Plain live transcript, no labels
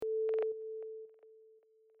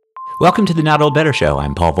Welcome to the Not Old Better Show.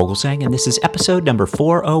 I'm Paul Vogelsang, and this is episode number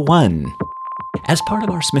 401. As part of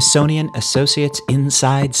our Smithsonian Associates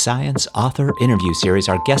Inside Science author interview series,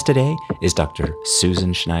 our guest today is Dr.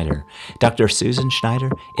 Susan Schneider. Dr. Susan Schneider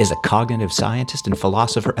is a cognitive scientist and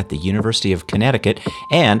philosopher at the University of Connecticut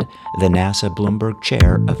and the NASA Bloomberg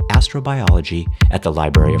Chair of Astrobiology at the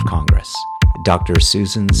Library of Congress. Dr.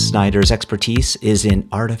 Susan Schneider's expertise is in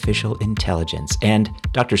artificial intelligence, and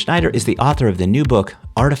Dr. Schneider is the author of the new book,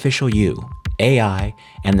 Artificial You, AI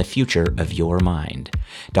and the Future of Your Mind.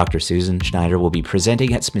 Dr. Susan Schneider will be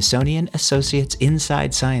presenting at Smithsonian Associates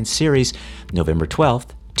Inside Science Series November 12th,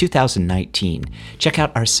 2019. Check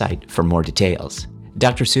out our site for more details.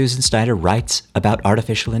 Dr. Susan Schneider writes about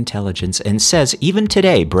artificial intelligence and says even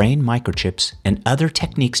today, brain microchips and other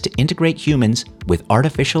techniques to integrate humans with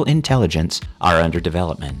artificial intelligence are under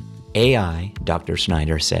development. AI, Dr.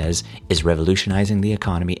 Schneider says, is revolutionizing the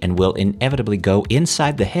economy and will inevitably go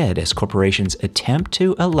inside the head as corporations attempt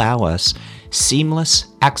to allow us seamless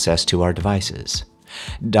access to our devices.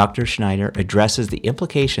 Dr. Schneider addresses the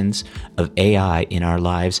implications of AI in our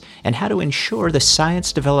lives and how to ensure the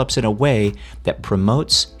science develops in a way that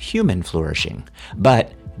promotes human flourishing.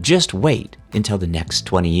 But just wait until the next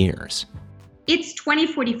 20 years. It's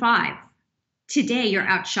 2045. Today you're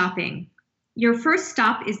out shopping. Your first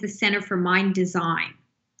stop is the Center for Mind Design.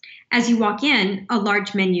 As you walk in, a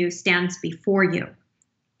large menu stands before you.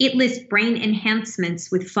 It lists brain enhancements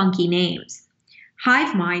with funky names.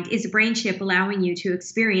 Hive Mind is a brain chip allowing you to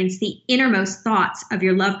experience the innermost thoughts of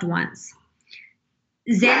your loved ones.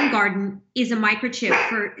 Zen Garden is a microchip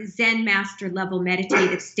for Zen master level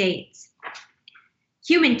meditative states.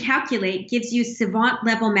 Human Calculate gives you savant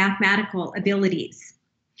level mathematical abilities.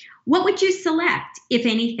 What would you select, if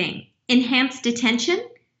anything? Enhanced attention?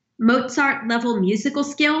 Mozart level musical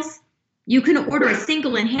skills? You can order a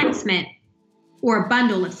single enhancement or a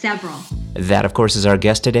bundle of several. That, of course, is our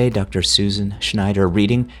guest today, Dr. Susan Schneider,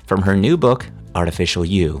 reading from her new book, Artificial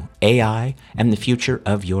You, AI and the Future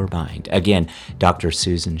of Your Mind. Again, Dr.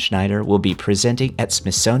 Susan Schneider will be presenting at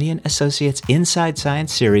Smithsonian Associates Inside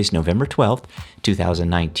Science Series November 12th,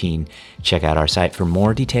 2019. Check out our site for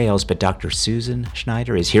more details, but Dr. Susan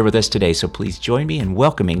Schneider is here with us today, so please join me in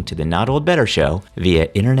welcoming to the Not Old Better Show via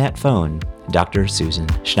internet phone, Dr. Susan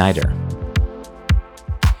Schneider.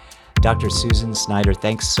 Dr. Susan Schneider,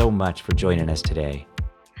 thanks so much for joining us today.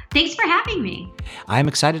 Thanks for having me. I'm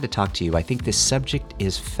excited to talk to you. I think this subject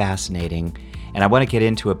is fascinating, and I want to get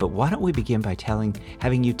into it, but why don't we begin by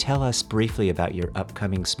having you tell us briefly about your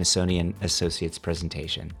upcoming Smithsonian Associates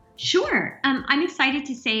presentation? Sure. I'm excited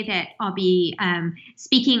to say that I'll be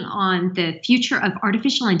speaking on the future of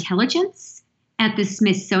artificial intelligence at the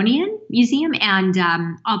Smithsonian Museum, and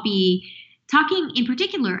I'll be talking in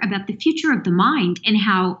particular about the future of the mind and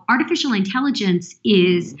how artificial intelligence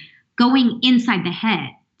is going inside the head.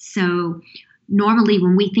 So normally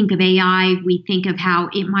when we think of AI, we think of how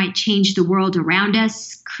it might change the world around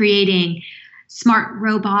us, creating smart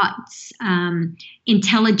robots,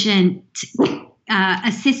 intelligent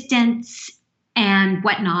assistants, and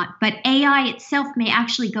whatnot. But AI itself may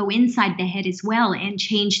actually go inside the head as well and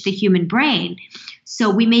change the human brain. So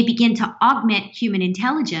we may begin to augment human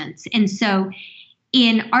intelligence. And so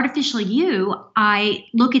in Artificial You, I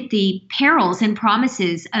look at the perils and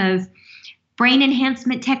promises of brain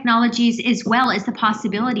enhancement technologies as well as the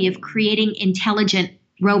possibility of creating intelligent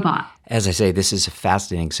robots. As I say, this is a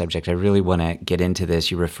fascinating subject. I really want to get into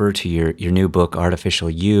this. You refer to your new book, Artificial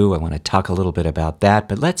You. I want to talk a little bit about that,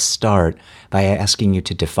 but let's start by asking you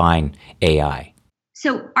to define AI.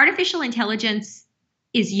 So artificial intelligence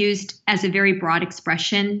is used as a very broad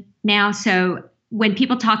expression now. So when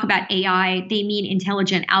people talk about AI, they mean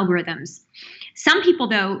intelligent algorithms. Some people,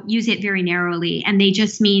 though, use it very narrowly, and they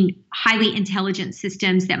just mean highly intelligent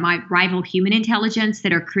systems that might rival human intelligence,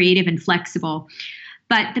 that are creative and flexible.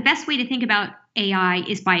 But the best way to think about AI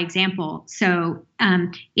is by example. So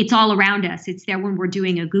it's all around us. It's there when we're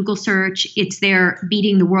doing a Google search. It's there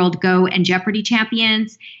beating the world Go and Jeopardy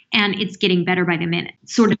champions, and it's getting better by the minute.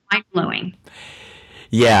 Sort of mind-blowing.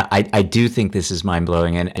 Yeah, I do think this is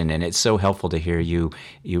mind-blowing, and it's so helpful to hear you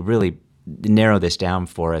really narrow this down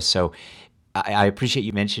for us. So I appreciate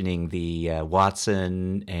you mentioning the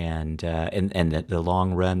Watson and the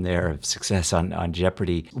long run there of success on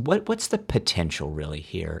Jeopardy. What's the potential really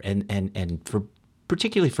here, and for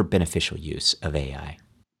particularly for beneficial use of AI?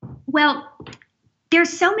 Well, there's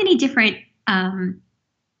so many different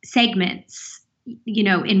segments,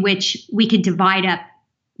 in which we could divide up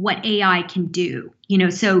what AI can do.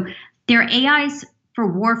 So there are AIs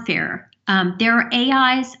for warfare. There are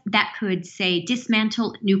AIs that could, say,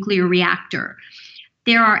 dismantle nuclear reactor.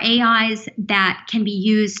 There are AIs that can be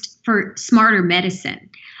used for smarter medicine.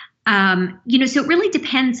 So it really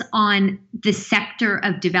depends on the sector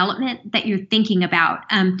of development that you're thinking about.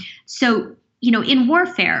 In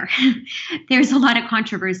warfare, there's a lot of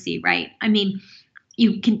controversy, right? I mean,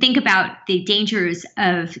 you can think about the dangers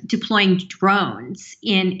of deploying drones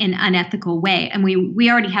in an unethical way. And we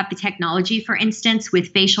already have the technology, for instance,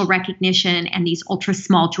 with facial recognition and these ultra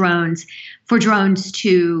small drones for drones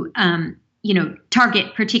to,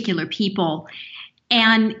 target particular people.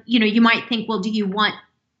 And, you might think, well, do you want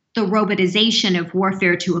the robotization of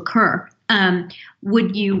warfare to occur?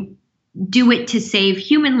 Would you do it to save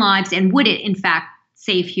human lives? And would it, in fact,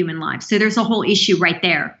 save human lives? So there's a whole issue right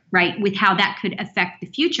there, right, with how that could affect the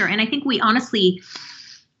future. And I think we honestly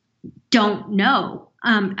don't know.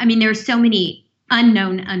 There's so many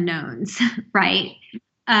unknown unknowns, right?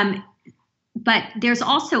 But there's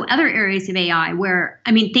also other areas of AI where,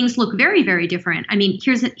 things look very, very different.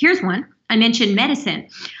 Here's one. I mentioned medicine.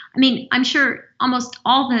 I'm sure almost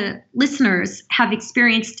all the listeners have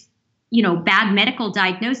experienced, bad medical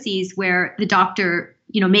diagnoses where the doctor,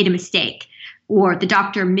 made a mistake, or the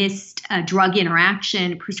doctor missed a drug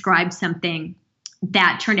interaction, prescribed something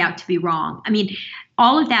that turned out to be wrong.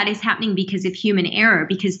 All of that is happening because of human error,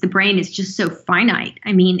 because the brain is just so finite.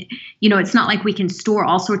 It's not like we can store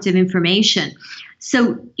all sorts of information.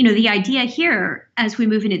 So, the idea here as we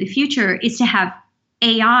move into the future is to have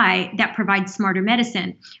AI that provides smarter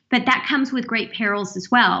medicine, but that comes with great perils as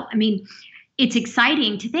well. It's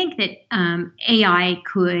exciting to think that AI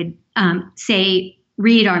could, say,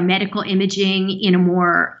 read our medical imaging in a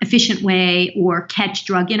more efficient way or catch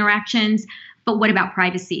drug interactions. But what about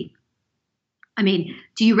privacy?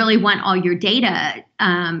 Do you really want all your data,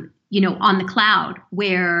 on the cloud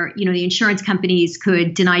where, the insurance companies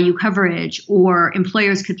could deny you coverage, or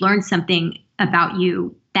employers could learn something about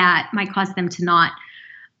you that might cause them to not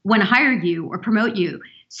want to hire you or promote you?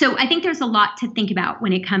 So I think there's a lot to think about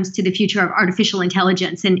when it comes to the future of artificial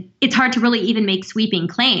intelligence. And it's hard to really even make sweeping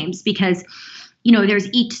claims because,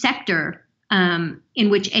 there's each sector in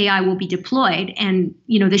which AI will be deployed. And,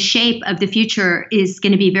 the shape of the future is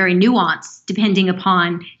going to be very nuanced depending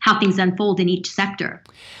upon how things unfold in each sector.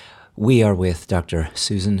 We are with Dr.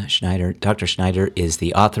 Susan Schneider. Dr. Schneider is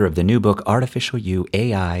the author of the new book, Artificial You,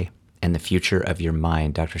 AI and the Future of Your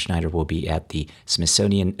Mind. Dr. Schneider will be at the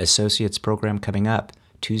Smithsonian Associates Program coming up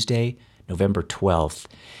Tuesday, November 12th.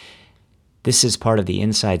 This is part of the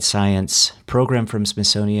Inside Science program from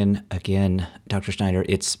Smithsonian. Again, Dr. Schneider,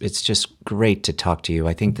 it's just great to talk to you.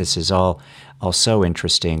 I think this is all so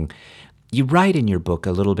interesting. You write in your book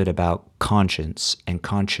a little bit about conscience and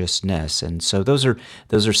consciousness, and so those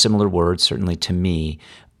are similar words, certainly to me.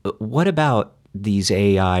 What about these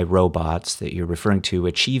AI robots that you're referring to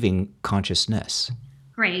achieving consciousness?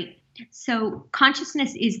 Great. So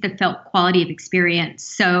consciousness is the felt quality of experience.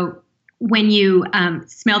 So when you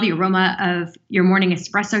smell the aroma of your morning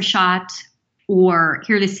espresso shot or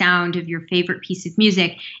hear the sound of your favorite piece of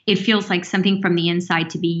music, it feels like something from the inside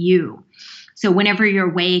to be you. So whenever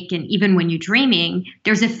you're awake and even when you're dreaming,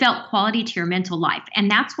 there's a felt quality to your mental life. And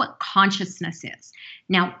that's what consciousness is.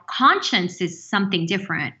 Now, conscience is something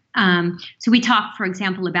different. So we talk, for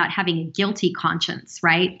example, about having a guilty conscience,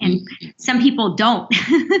 right? And some people don't,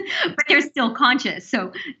 but they're still conscious.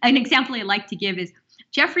 So an example I like to give is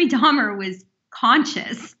Jeffrey Dahmer was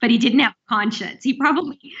conscious, but he didn't have conscience. He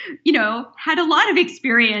probably, had a lot of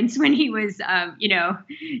experience when he was,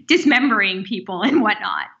 dismembering people and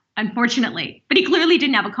whatnot, unfortunately, but he clearly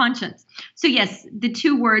didn't have a conscience. So yes, the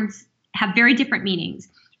two words have very different meanings.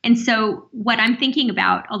 And so what I'm thinking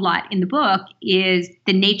about a lot in the book is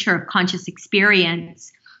the nature of conscious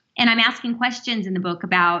experience. And I'm asking questions in the book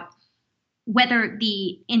about whether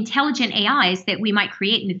the intelligent AIs that we might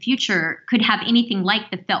create in the future could have anything like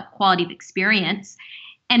the felt quality of experience,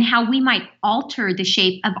 and how we might alter the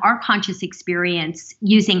shape of our conscious experience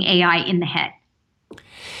using AI in the head.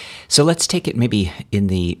 So let's take it maybe in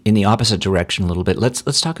the opposite direction a little bit.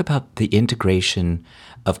 Let's talk about the integration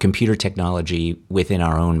of computer technology within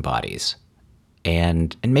our own bodies,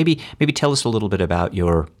 and maybe tell us a little bit about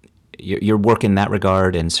your work in that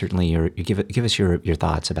regard, and certainly give us your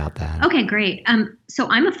thoughts about that. Okay, great. So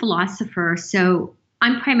I'm a philosopher, so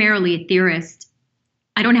I'm primarily a theorist.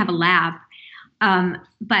 I don't have a lab,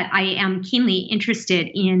 but I am keenly interested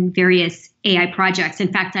in various AI projects.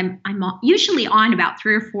 In fact, I'm usually on about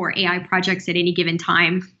 3 or 4 AI projects at any given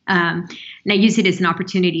time, and I use it as an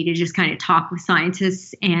opportunity to just kind of talk with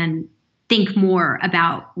scientists and think more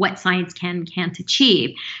about what science can and can't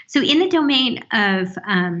achieve. So in the domain of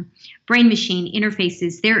brain-machine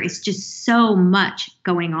interfaces, there is just so much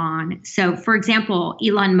going on. So for example,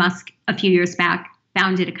 Elon Musk a few years back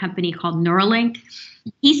founded a company called Neuralink.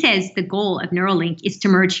 He says the goal of Neuralink is to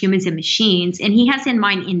merge humans and machines, and he has in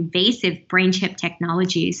mind invasive brain chip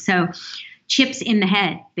technologies. So chips in the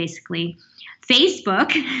head, basically.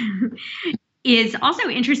 Facebook is also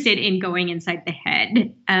interested in going inside the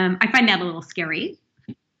head. I find that a little scary.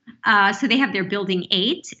 So they have their Building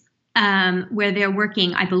 8, where they're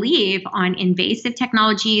working, I believe, on invasive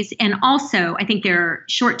technologies. And also, I think their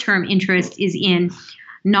short-term interest is in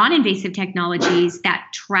non-invasive technologies that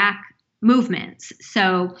track movements.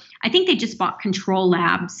 So I think they just bought Control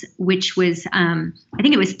Labs, which was, I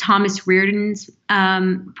think it was Thomas Reardon's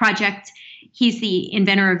project. He's the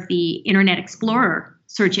inventor of the Internet Explorer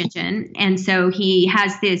search engine. And so he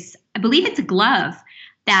has this, I believe it's a glove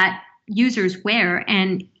that users wear,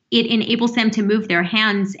 and it enables them to move their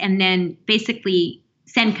hands and then basically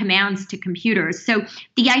send commands to computers. So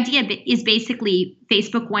the idea is basically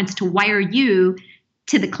Facebook wants to wire you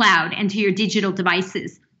to the cloud and to your digital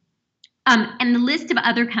devices. And the list of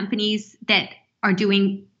other companies that are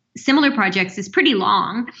doing similar projects is pretty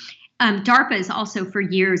long. DARPA has also for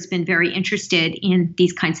years been very interested in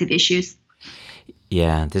these kinds of issues.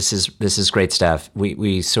 Yeah, this is great stuff.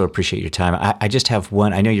 We so appreciate your time. I just have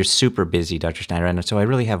one. I know you're super busy, Dr. Schneider, and so I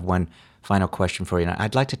really have one final question for you. And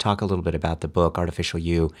I'd like to talk a little bit about the book, Artificial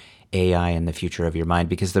You, AI and the Future of Your Mind,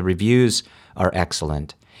 because the reviews are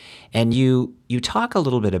excellent. And you talk a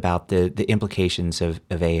little bit about the implications of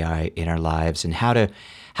AI in our lives and how to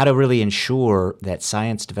really ensure that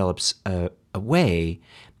science develops a way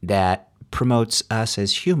that promotes us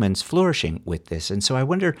as humans flourishing with this. And so I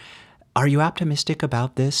wonder, are you optimistic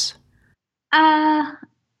about this?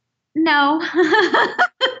 No.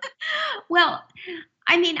 Well,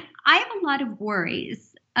 I mean, I have a lot of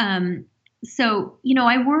worries. So,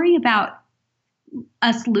 I worry about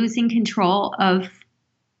us losing control of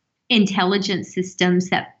intelligence systems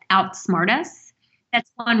that outsmart us. That's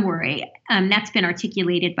one worry. That's been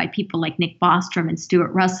articulated by people like Nick Bostrom and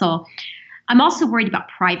Stuart Russell. I'm also worried about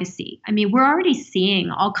privacy. I mean, we're already seeing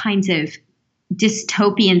all kinds of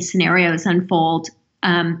dystopian scenarios unfold,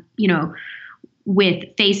 with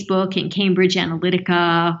Facebook and Cambridge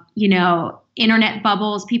Analytica, internet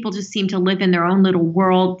bubbles. People just seem to live in their own little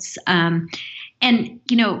worlds.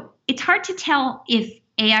 It's hard to tell if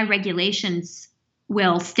AI regulations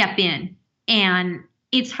will step in, and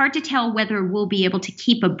it's hard to tell whether we'll be able to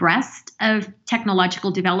keep abreast of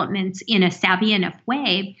technological developments in a savvy enough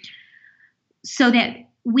way so that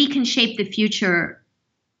we can shape the future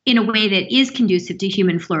in a way that is conducive to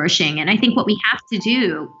human flourishing. And I think what we have to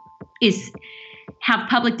do is have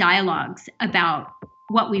public dialogues about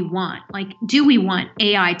what we want. Like, do we want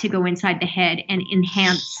AI to go inside the head and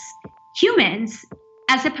enhance humans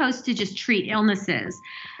as opposed to just treat illnesses?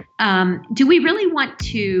 Do we really want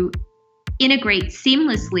to integrate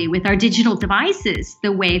seamlessly with our digital devices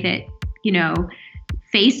the way that,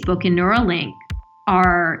 Facebook and Neuralink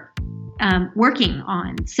are working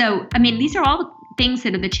on? So, I mean, these are all the things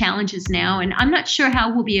that are the challenges now, and I'm not sure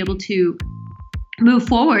how we'll be able to move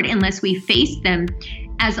forward unless we face them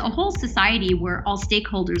as a whole society where all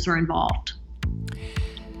stakeholders are involved.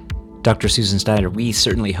 Dr. Susan Schneider, we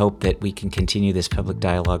certainly hope that we can continue this public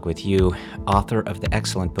dialogue with you, author of the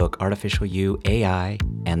excellent book, Artificial You, AI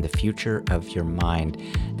and the Future of Your Mind.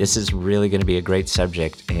 This is really going to be a great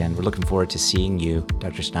subject, and we're looking forward to seeing you,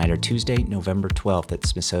 Dr. Schneider, Tuesday, November 12th at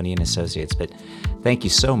Smithsonian Associates. But thank you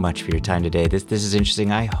so much for your time today. This is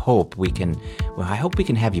interesting. I hope we can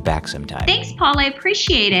have you back sometime. Thanks, Paul. I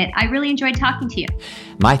appreciate it. I really enjoyed talking to you.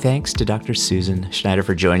 My thanks to Dr. Susan Schneider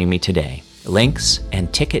for joining me today. Links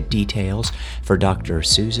and ticket details for Dr.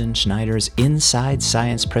 Susan Schneider's Inside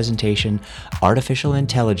Science presentation, Artificial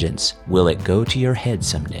Intelligence, Will It Go to Your Head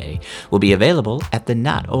Someday?, will be available at the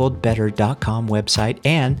notoldbetter.com website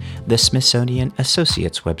and the Smithsonian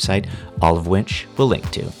Associates website, all of which we'll link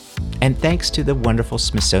to. And thanks to the wonderful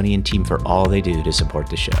Smithsonian team for all they do to support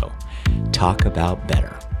the show. Talk about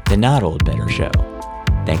better, the Not Old Better Show.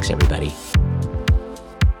 Thanks, everybody.